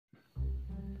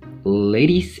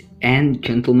Ladies and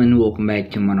gentlemen, welcome back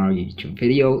to my YouTube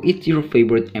video. It's your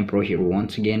favorite Emperor here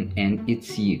once again, and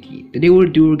it's Yuki. Today we're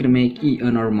gonna make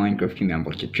another Minecraft human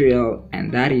tutorial,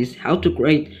 and that is how to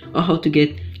create or how to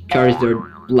get Charizard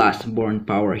BlastBurn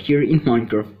power here in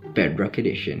Minecraft Bedrock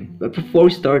Edition. But before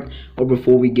we start, or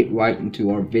before we get right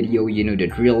into our video, you know the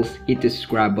drills. Hit the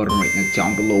subscribe button right now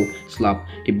down below, slap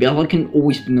the bell icon,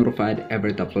 always be notified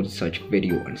every time I upload such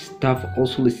video and stuff.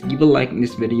 Also, let's give a like in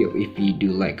this video if you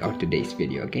do like our today's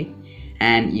video, okay?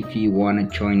 And if you want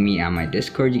to join me on my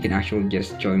Discord, you can actually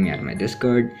just join me at my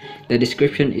Discord. The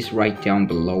description is right down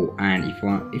below, and if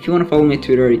you want to follow me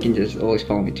Twitter, you can just always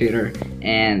follow me Twitter.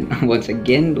 And once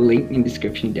again, the link in the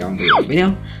description down below. But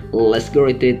now, let's go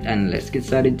with it and let's get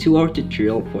started to our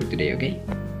tutorial for today, okay?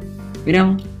 But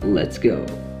now, let's go.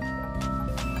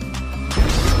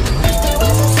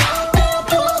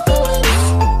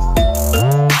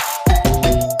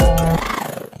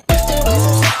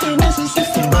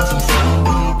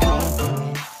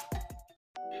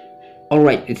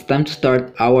 Alright, it's time to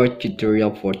start our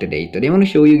tutorial for today. Today I want to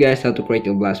show you guys how to create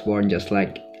a BlastBurn just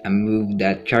like a move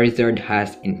that Charizard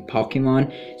has in Pokemon.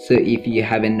 So if you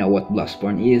haven't know what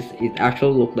BlastBurn is, it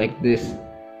actually looks like this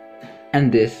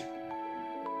and this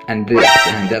and this,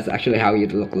 and that's actually how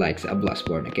it looks like a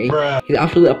BlastBurn, okay? It's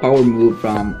actually a power move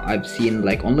from I've seen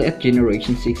like only at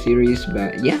Generation 6 series,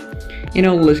 but yeah, you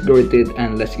know, let's go with it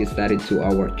and let's get started to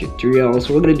our tutorial.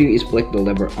 So what we're gonna do is flick the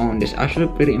lever on. This is actually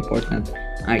pretty important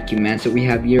commands that we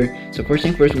have here. So first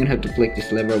thing first, we're gonna have to flick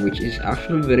this lever, which is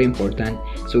actually very important.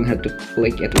 So we have to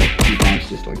flick it like 3 times,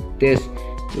 just like this.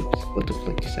 Oops, what to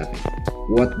flick this up?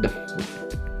 What the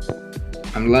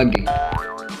I'm lagging.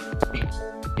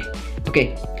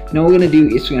 Okay, now what we're gonna do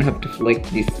is we're gonna have to flick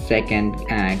this second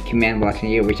command block in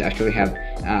here, which actually have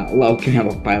a lot of command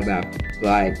block piled up,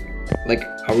 like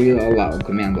a real lot of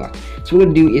command block. So what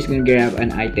we're gonna do is gonna grab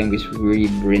an item which we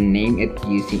rename it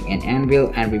using an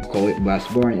anvil, and we call it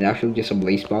BlastBurn. It's actually just a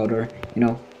blaze powder, you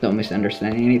know, don't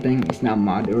misunderstand anything, it's not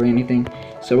mod or anything.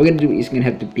 So what we're gonna do is gonna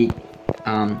have to pick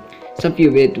some few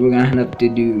of it. We're gonna have to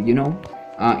do, you know,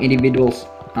 individuals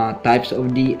types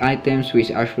of the items,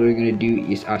 which actually we're gonna do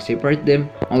is separate them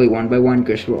only one by one,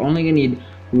 because we're only gonna need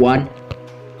one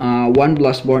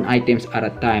BlastBurn items at a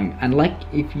time. Unlike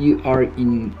if you are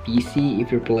in PC,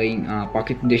 if you're playing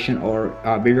Pocket Edition or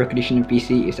Bedrock Edition in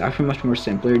PC, it's actually much more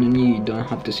simpler than you don't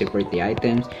have to separate the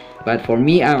items. But for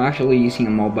me, I'm actually using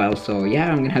a mobile, so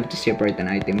yeah, I'm gonna have to separate an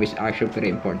item, which is actually pretty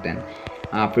important,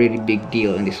 pretty big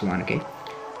deal in this one, okay?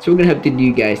 So we're gonna have to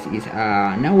do, guys, is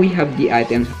now we have the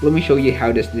items. Let me show you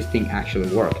how does this thing actually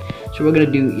work. So what we're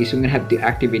gonna do is we're gonna have to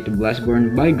activate the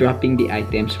BlastBurn by dropping the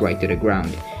items right to the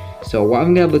ground. So what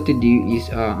I'm gonna be able to do is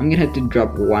I'm gonna have to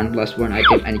drop one BlastBurn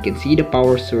item, and you can see the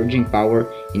power surging power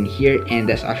in here, and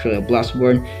that's actually a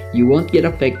BlastBurn. You won't get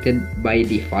affected by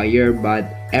the fire, but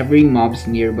every mobs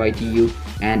nearby to you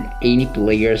and any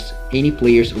players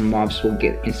or mobs will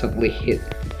get instantly hit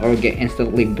or get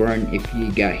instantly burned if you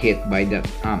get hit by the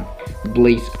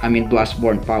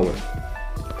BlastBurn power.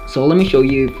 So let me show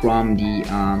you from the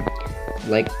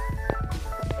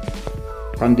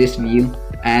from this view.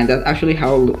 And that's actually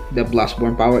how the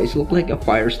BlastBurn power is. Look like a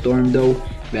firestorm though,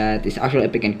 but it's actually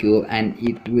epic and cool, and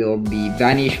it will be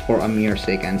vanished for a mere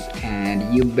seconds, and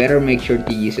you better make sure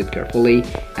to use it carefully.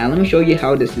 And let me show you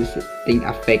how does this thing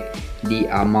affect the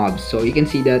mobs. So you can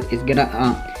see that it's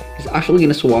actually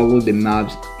gonna swallow the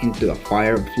mobs into a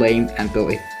fire flame until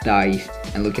it dies.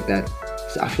 And look at that,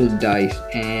 it actually dies,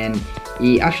 and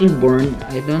it actually burn,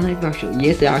 I don't know if actually,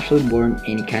 yes, it actually burn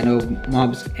any kind of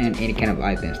mobs and any kind of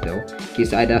items though,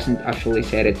 because I doesn't actually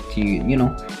set it to, you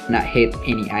know, not hit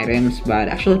any items. But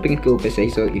actually pretty cool if I say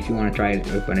so. If you want to try it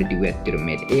or if you want to do it to the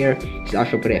mid-air, it's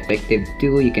actually pretty effective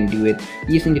too. You can do it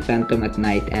using the phantom at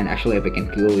night, and actually epic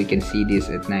and cool. You can see this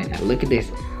at night. And look at this,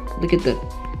 look at that.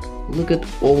 Look at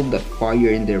all the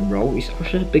fire in there, bro. It's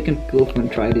actually epic and cool. If you want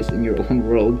to try this in your own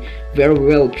world, very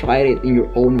well, try it in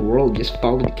your own world. Just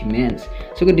follow the commands. So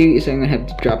what I'm gonna do is I'm gonna have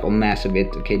to drop a mass of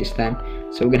it, okay, this time.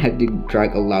 So we're gonna have to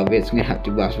drag a lot of it. So we're gonna have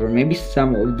to blast, or maybe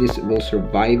some of this will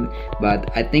survive,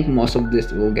 but I think most of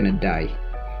this will gonna die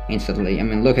instantly. I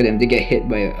mean, look at them, they get hit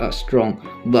by a strong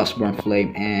BlastBurn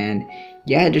flame, and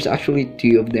yeah, there's actually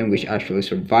 2 of them which actually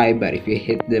survive. But if you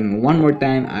hit them one more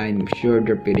time, I'm sure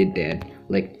they're pretty dead,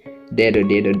 like dead.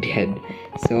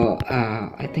 So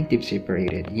I think they've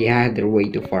separated. Yeah, they're way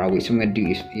too far away. So I'm gonna do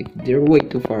is, if they're way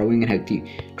too far away, I'm gonna have to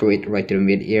throw it right to the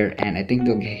mid-air, and I think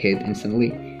they'll get hit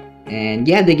instantly. And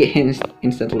yeah, they get hit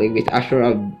instantly with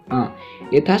actually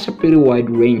it has a pretty wide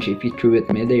range if you throw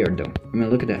it mid-air though. I mean,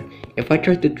 look at that. If I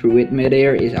try to throw it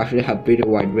mid-air, it actually have pretty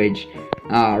wide range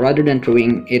rather than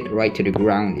throwing it right to the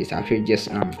ground, it's actually just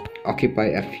occupy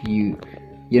a few,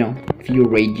 few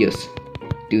radius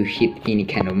to hit any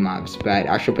kind of mobs. But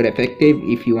actually pretty effective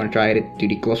if you want to try it to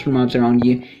the closer mobs around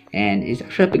you, and it's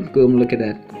actually pretty cool. Look at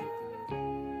that.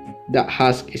 That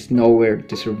husk is nowhere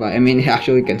to survive. I mean, it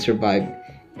actually can survive,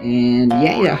 and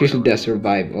yeah, it actually does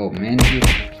survive. Oh man,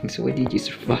 so why did you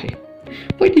survive?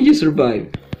 Why did you survive?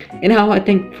 Anyhow, I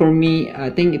think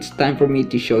it's time for me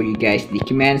to show you guys the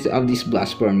commands of this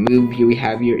BlastBurn move here we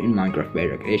have here in Minecraft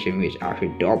Bedrock Edition, which are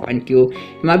actually dope and cool.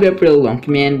 It might be a pretty long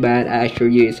command, but I assure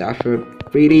you it's actually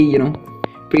pretty,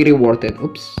 pretty worth it.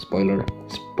 Oops, spoiler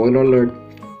alert.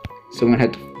 So I'm gonna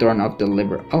have to turn off the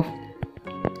lever off.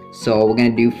 So what we're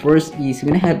gonna do first is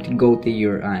you're gonna have to go to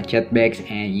your chat box,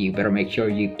 and you better make sure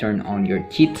you turn on your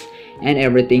cheats and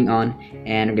everything on.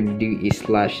 And I'm gonna do is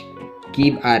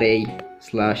 /give array/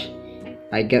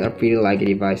 I get a pretty laggy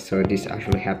device, so this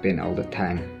actually happen all the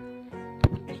time.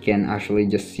 You can actually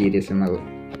just see this in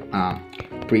my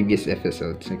previous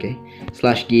episodes. Okay,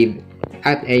 /give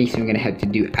 @a, so I'm gonna have to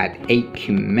do @a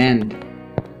command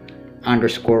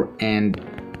underscore and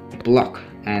block,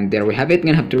 and there we have it. We're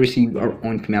gonna have to receive our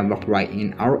own command block right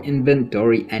in our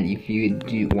inventory, and if you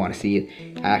do want to see it,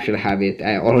 I actually have it.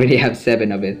 I already have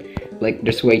 7 of it. Like,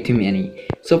 there's way too many.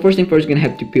 So first thing first, we're gonna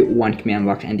have to put one command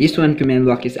block, and this one command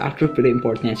block is actually pretty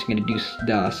important. So we're gonna do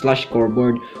the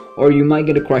 /scoreboard, or you might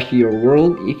gonna crash your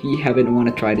world if you haven't want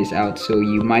to try this out. So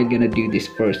you might gonna do this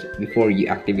first before you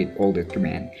activate all the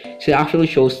command. So it actually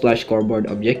shows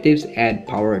 /scoreboard objectives, add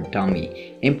power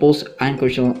dummy, impulse,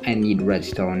 uncrucial, and need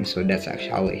redstone. So that's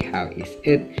actually how is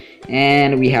it.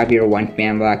 And we have here one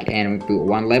command block, and we put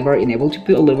one lever. Enable to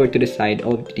put a lever to the side.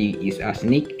 All to do is a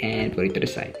sneak and put it to the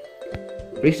side.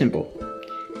 Pretty simple.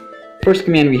 First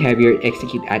command we have here,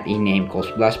 execute @a name calls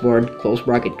BlastBurn, close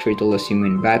bracket 3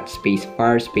 summon bat space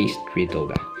fire space 3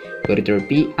 tilde. Put it to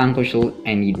repeat, uncrucial,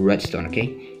 and need redstone. Okay.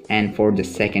 And for the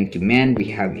second command we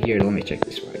have here, let me check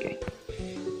this one. Okay.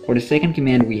 For the second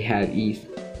command we have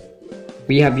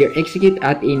here, execute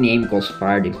 @a name calls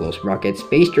fire, then close bracket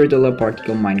space 3 tilde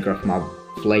particle Minecraft mob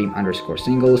flame underscore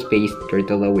single space 3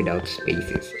 tilde without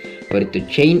spaces. Put it to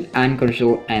chain,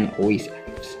 uncrucial, and always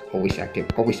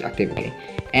active. Okay.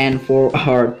 And for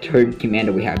our third command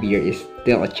that we have here is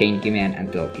still a chain command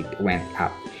until it went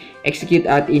up. Execute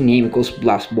 @a name equals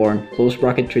BlastBurn, close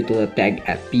bracket 3 tilde tag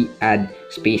 @p add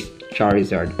space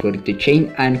Charizard. Put it to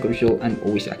chain, uncrucial, and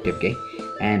always active. Okay.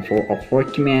 And for our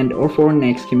fourth command, or for our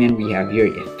next command, we have here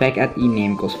effect @a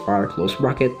name equals fire, close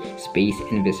bracket space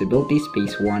invisibility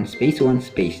space 1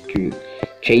 space 2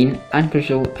 chain,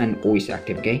 uncrucial, and always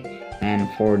active. Okay. And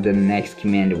for the next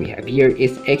command we have here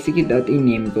is execute @a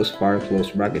name equals fire,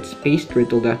 close bracket space 3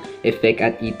 tilde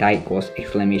effect @e tag equals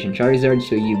exclamation Charizard.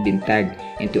 So you've been tagged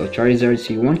into a Charizard,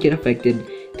 so you won't get affected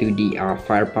to the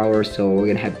firepower. So we're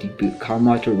gonna have to put Calm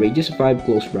Water radius 5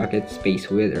 close bracket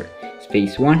space wither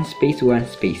space 1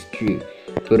 space 2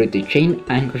 put it to chain,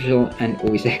 uncrucial, and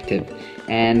always active.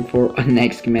 And for our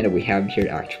next command that we have here,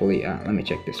 actually let me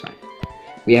check this one.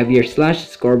 We have here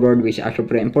 /scoreboard, which is actually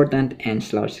pretty important, and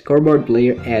 /scoreboard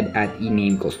player add @e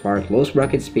name equals fire, close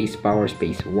bracket space power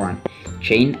space 1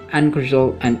 chain,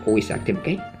 uncrucial, and always active.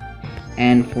 Okay.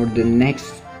 And for the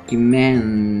next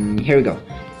command, here we go.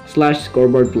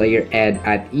 /scoreboard player add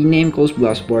 @e name equals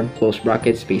BlastBurn, close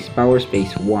bracket space power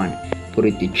space 1 put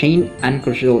it to chain,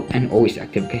 uncrucial, and always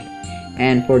active. Okay.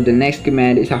 And for the next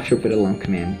command, it's actually pretty long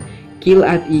command. Kill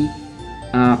 @e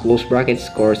close bracket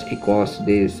scores equals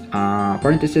this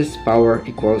parenthesis power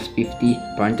equals 50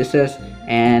 parenthesis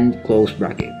and close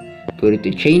bracket. Put it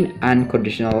to chain,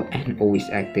 unconditional, and always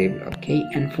active. Okay.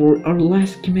 And for our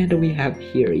last command that we have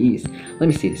here is,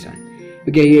 let me see this one.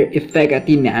 We get here effect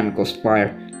 @a name equals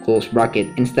fire, close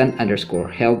bracket instant underscore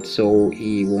health. So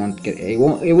it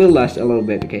will last a little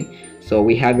bit. Okay. So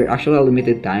we have here actually a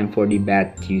limited time for the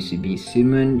bat to be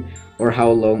summoned, or how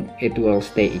long it will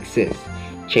stay exist.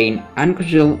 Chain,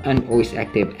 uncrucial, and always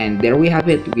active. And there we have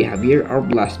it. We have here our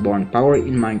BlastBurn power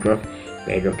in Minecraft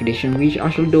Bedrock Edition, which is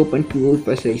actually dope and cool if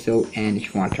I say so. And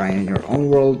if you want to try it in your own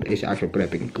world, it's actually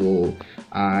pretty epic and cool.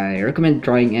 I recommend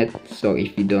trying it. So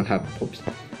if you don't have, oops,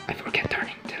 I forget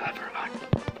turning the lever on.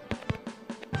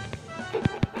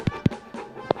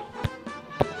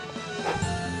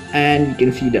 And you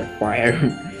can see the fire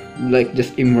like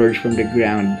just emerge from the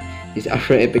ground. It's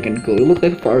actually epic and cool. It looks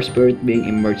like a fire spirit being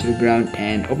immersed to the ground,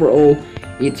 and overall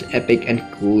it's epic and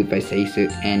cool if I say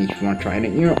so. And if you want to try it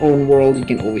in your own world, you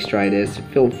can always try this.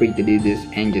 Feel free to do this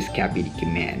and just copy the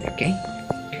command. Okay.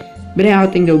 But now I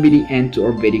think that will be the end to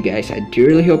our video, guys. I do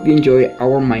really hope you enjoy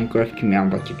our Minecraft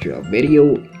command block tutorial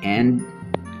video, and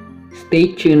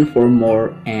Stay tuned for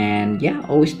more, and yeah,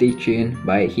 always stay tuned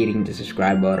by hitting the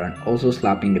subscribe button, also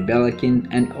slapping the bell icon,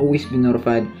 and always be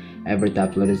notified every time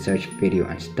I upload a search video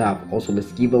and stuff. Also,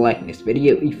 let's give a like in this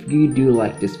video if you do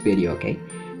like this video, okay?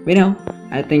 But now,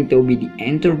 I think that will be the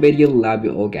end of the video. Love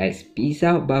you all guys. Peace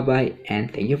out, bye bye,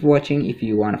 and thank you for watching. If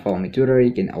you want to follow my Twitter,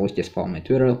 you can always just follow my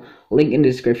Twitter. Link in the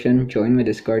description, join my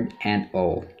Discord, and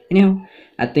all. Anyhow,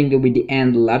 I think that will be the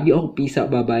end. Love you all. Peace out,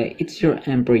 bye bye. It's your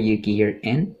Emperor Yuki here,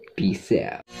 and peace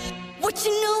out.